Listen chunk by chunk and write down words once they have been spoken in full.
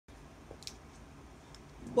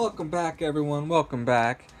Welcome back, everyone. Welcome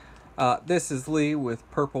back. This is Lee with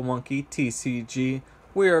Purple Monkey TCG.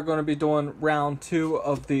 We are going to be doing round 2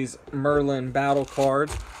 of these Merlin battle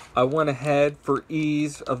cards. I went ahead for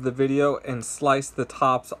ease of the video and sliced the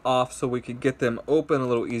tops off so we could get them open a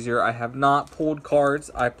little easier. I have not pulled cards,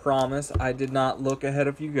 I promise. I did not look ahead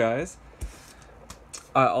of you guys.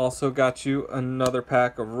 I also got you another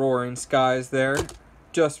pack of Roaring Skies there,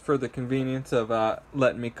 just for the convenience of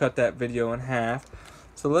letting me cut that video in half.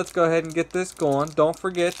 So let's go ahead and get this going. Don't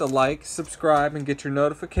forget to like, subscribe, and get your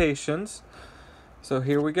notifications. So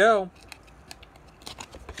here we go.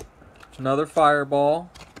 Another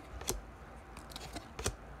fireball.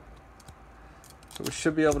 So we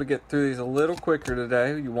should be able to get through these a little quicker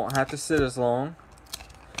today. You won't have to sit as long.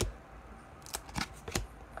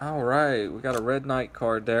 Alright, we got a red knight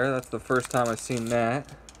card there. That's the first time I've seen that.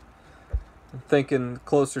 I'm thinking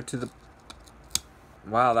closer to the...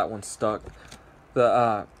 Wow, that one's stuck.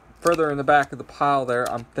 The further in the back of the pile there,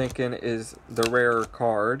 I'm thinking is the rarer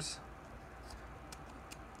cards.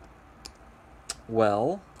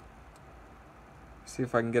 Well, see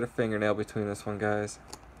if I can get a fingernail between this one, guys.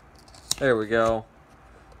 There we go.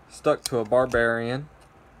 Stuck to a barbarian.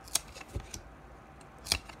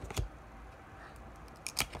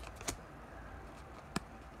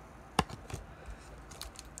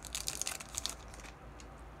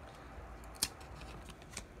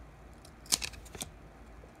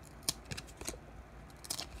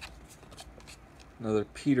 Another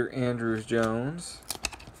Peter Andrews Jones.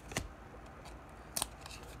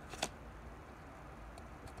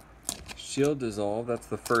 Shield Dissolve, that's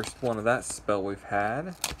the first one of that spell we've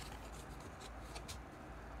had.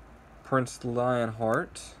 Prince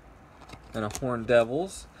Lionheart and a Horned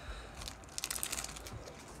Devils.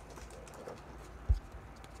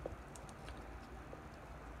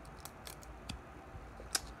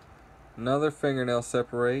 Another fingernail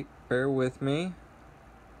separate, bear with me.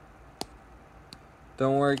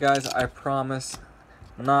 Don't worry, guys, I promise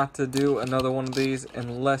not to do another one of these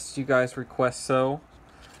unless you guys request so.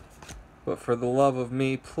 But for the love of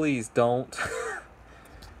me, please don't.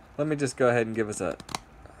 Let me just go ahead and give us a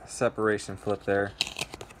separation flip there.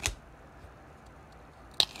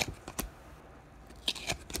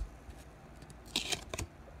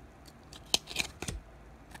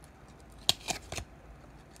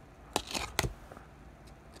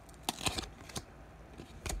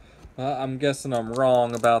 I'm guessing I'm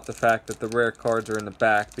wrong about the fact that the rare cards are in the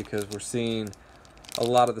back, because we're seeing a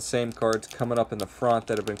lot of the same cards coming up in the front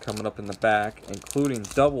that have been coming up in the back, including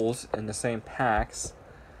doubles in the same packs.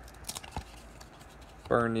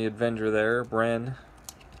 Burn the Avenger there, Bren.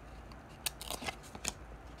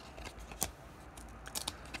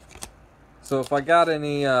 So if I got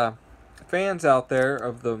any fans out there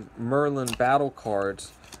of the Merlin battle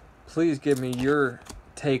cards, please give me your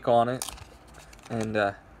take on it,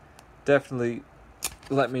 and definitely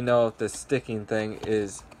let me know if this sticking thing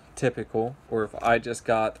is typical or if I just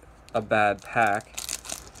got a bad pack.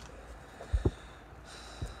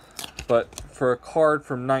 But for a card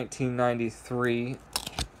from 1993,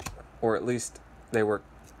 or at least they were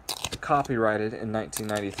copyrighted in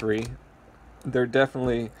 1993, they're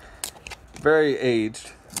definitely very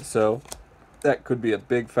aged, so that could be a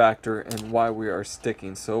big factor in why we are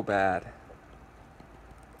sticking so bad.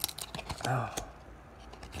 Oh.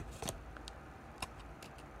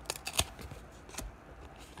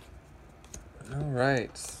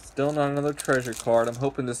 Alright, still not another treasure card. I'm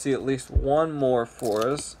hoping to see at least one more for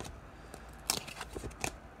us.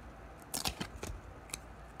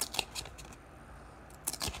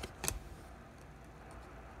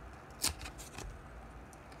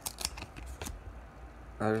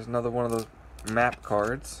 There's another one of those map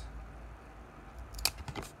cards.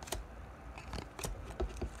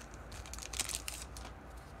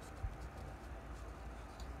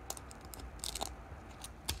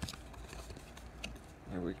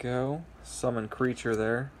 There we go. Summon creature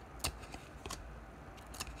there.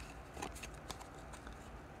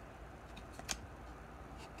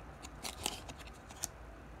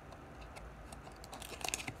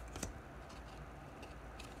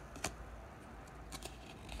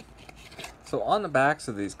 So on the backs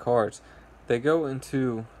of these cards, they go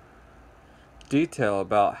into detail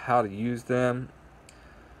about how to use them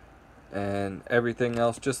and everything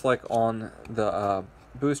else, just like on the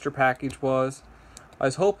booster package was. I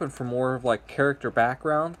was hoping for more of like character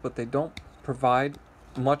background, but they don't provide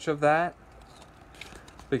much of that,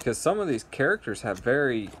 because some of these characters have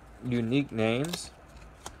very unique names.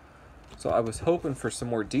 So I was hoping for some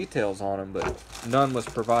more details on them, but none was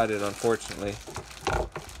provided, unfortunately.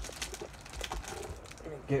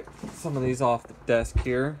 Get some of these off the desk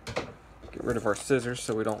here. Get Get rid of our scissors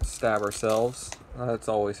so we don't stab ourselves. That's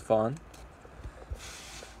always fun.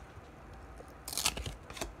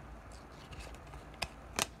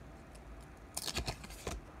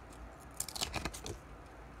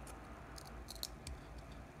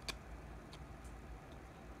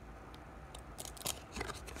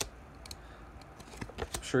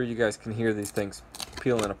 I'm sure you guys can hear these things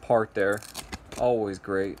peeling apart there. Always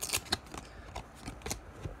great.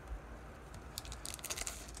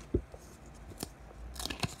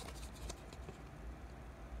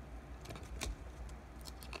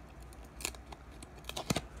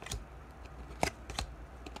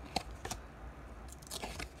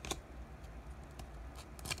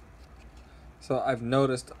 So I've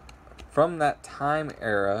noticed from that time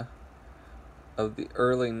era of the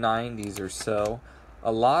early 90s or so,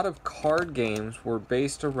 a lot of card games were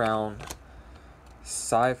based around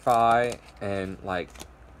sci-fi and like,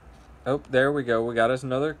 oh, there we go. We got us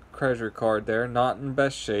another treasure card there. Not in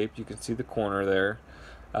best shape. You can see the corner there.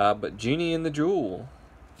 But Genie and the Jewel.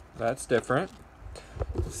 That's different.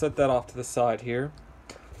 Set that off to the side here.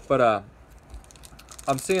 But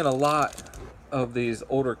I'm seeing a lot of these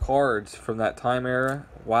older cards from that time era.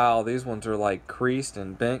 Wow, these ones are like creased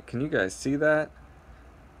and bent. Can you guys see that?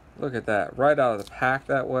 Look at that, right out of the pack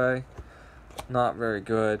that way. Not very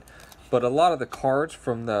good. But a lot of the cards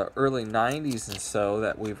from the early 90s and so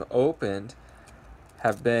that we've opened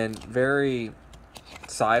have been very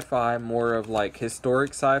sci-fi, more of like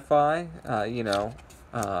historic sci-fi, you know,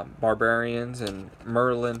 barbarians and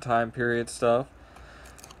Merlin time period stuff.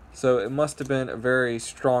 So it must have been a very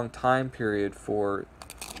strong time period for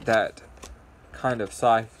that kind of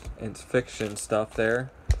science fiction stuff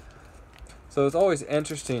there. So it's always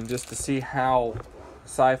interesting just to see how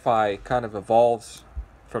sci-fi kind of evolves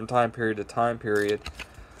from time period to time period.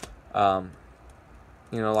 You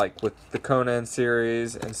know, like with the Conan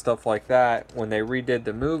series and stuff like that, when they redid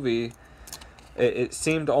the movie, it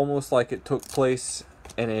seemed almost like it took place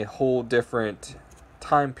in a whole different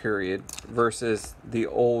time period versus the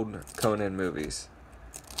old Conan movies.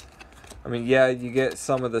 I mean, yeah, you get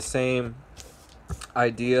some of the same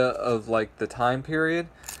idea of like the time period,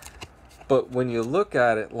 but when you look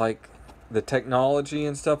at it, like the technology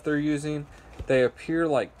and stuff they're using, they appear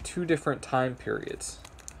like two different time periods.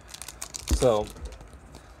 So,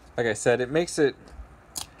 like I said, it makes it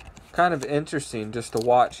kind of interesting just to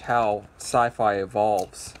watch how sci-fi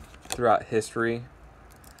evolves throughout history.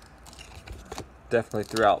 Definitely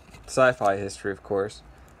throughout sci-fi history, of course.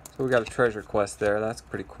 So we got a treasure quest there. That's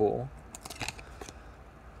pretty cool.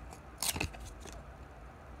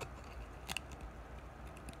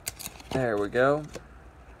 There we go.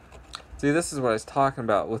 See, this is what I was talking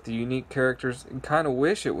about with the unique characters. I kind of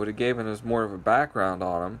wish it would have given us more of a background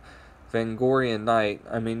on them. Vangorian Knight.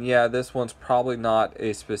 I mean, yeah, this one's probably not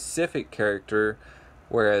a specific character,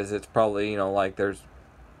 whereas it's probably, you know, like there's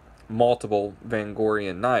multiple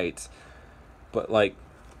Vangorian Knights. But like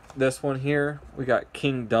this one here, we got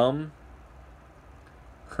Kingdom.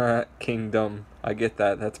 Kingdom. I get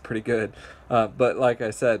that. That's pretty good. But like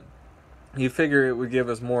I said, you figure it would give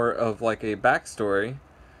us more of like a backstory.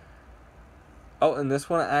 Oh, and this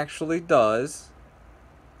one actually does.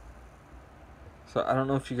 So I don't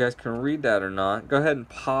know if you guys can read that or not. Go ahead and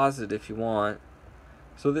pause it if you want.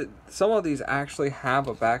 So that some of these actually have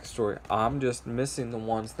a backstory. I'm just missing the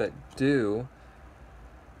ones that do.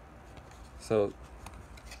 So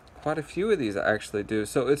quite a few of these actually do.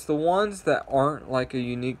 So it's the ones that aren't like a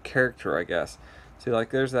unique character, I guess. See, like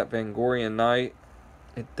there's that Vangorian Knight.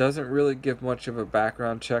 It doesn't really give much of a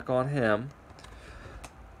background check on him.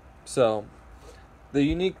 So the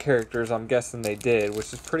unique characters, I'm guessing they did,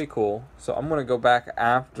 which is pretty cool. So I'm going to go back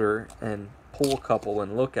after and pull a couple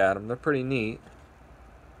and look at them. They're pretty neat.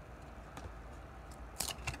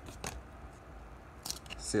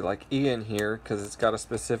 See, like Ian here, because it's got a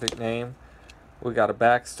specific name, we got a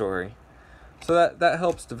backstory. So that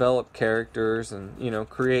helps develop characters and, you know,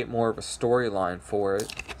 create more of a storyline for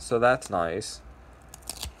it. So that's nice.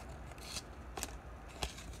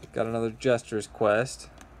 Got another Jester's quest.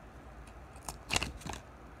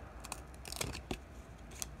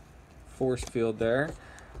 Force field there.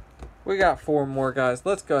 We got 4 more, guys.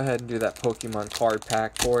 Let's go ahead and do that Pokemon card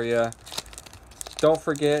pack for you. Don't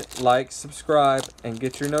forget, like, subscribe, and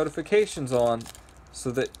get your notifications on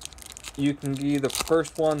so that you can be the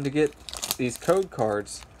first one to get these code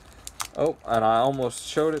cards. Oh, and I almost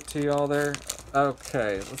showed it to y'all there.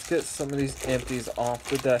 Okay, let's get some of these empties off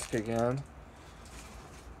the desk again.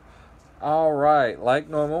 Alright, like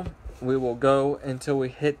normal, we will go until we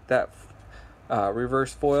hit that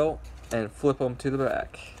reverse foil and flip them to the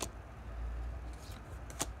back.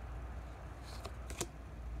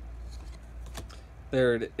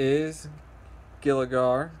 There it is.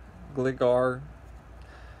 Gligar.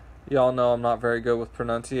 Y'all know I'm not very good with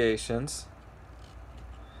pronunciations.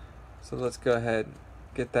 So let's go ahead and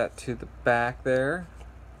get that to the back there.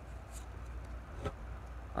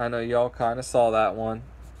 I know y'all kind of saw that one.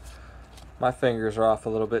 My fingers are off a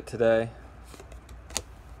little bit today.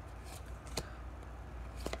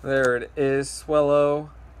 There it is, Swellow.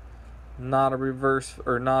 Not a reverse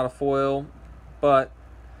or not a foil, but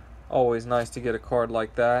always nice to get a card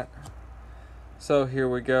like that. So here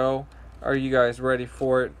we go. Are you guys ready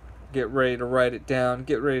for it? Get ready to write it down.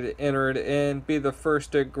 Get ready to enter it in. Be the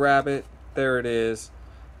first to grab it. There it is.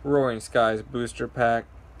 Roaring Skies booster pack.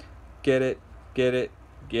 Get it, get it,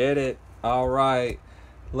 get it. All right.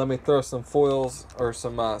 Let me throw some foils or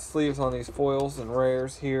some sleeves on these foils and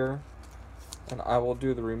rares here. And I will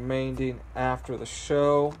do the remaining after the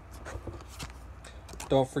show.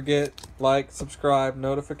 Don't forget, like, subscribe,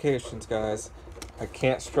 notifications, guys. I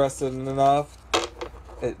can't stress it enough.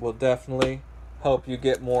 It will definitely help you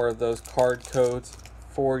get more of those card codes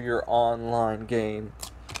for your online game.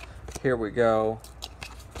 Here we go.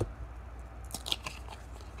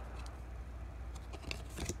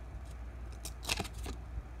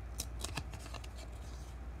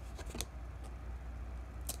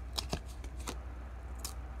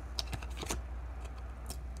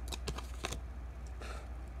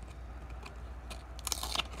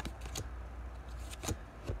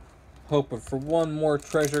 Hoping for one more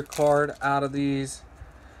treasure card out of these.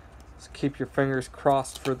 Just keep your fingers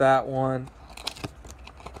crossed for that one.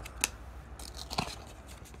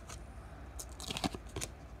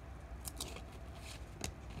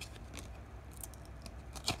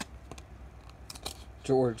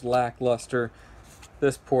 George Lackluster.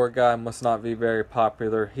 This poor guy must not be very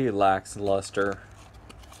popular. He lacks luster.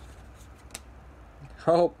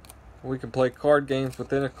 Oh, we can play card games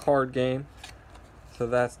within a card game. So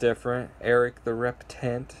that's different. Eric the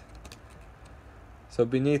Repentant. So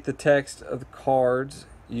beneath the text of the cards,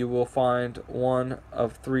 you will find one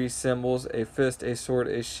of three symbols: a fist, a sword,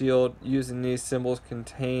 a shield. Using these symbols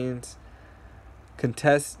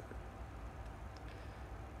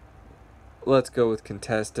let's go with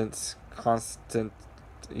contestants.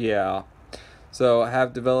 Yeah. So I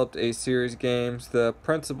have developed a series of games. The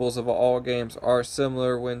principles of all games are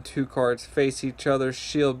similar. When two cards face each other,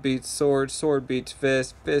 shield beats sword, sword beats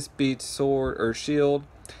fist, fist beats sword or shield.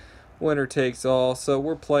 Winner takes all. So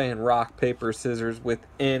we're playing rock, paper, scissors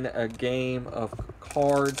within a game of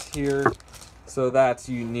cards here. So that's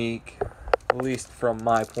unique, at least from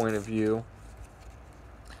my point of view.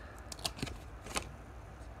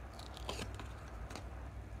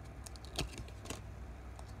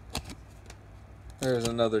 There's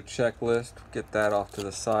another checklist. Get that off to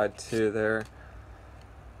the side too there.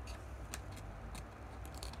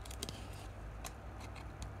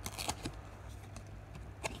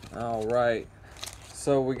 All right.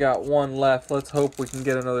 So we got one left. Let's hope we can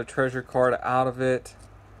get another treasure card out of it.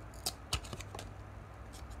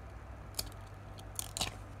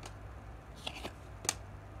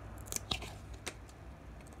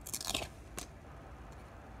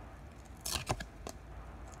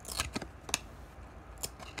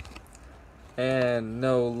 And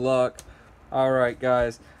no luck. Alright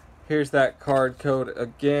guys, here's that card code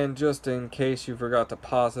again, just in case you forgot to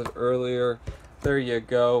pause it earlier. There you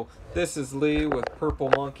go. This is Lee with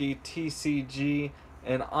Purple Monkey TCG,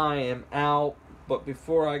 and I am out. But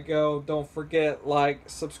before I go, don't forget, like,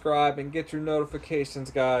 subscribe, and get your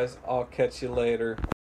notifications, guys. I'll catch you later.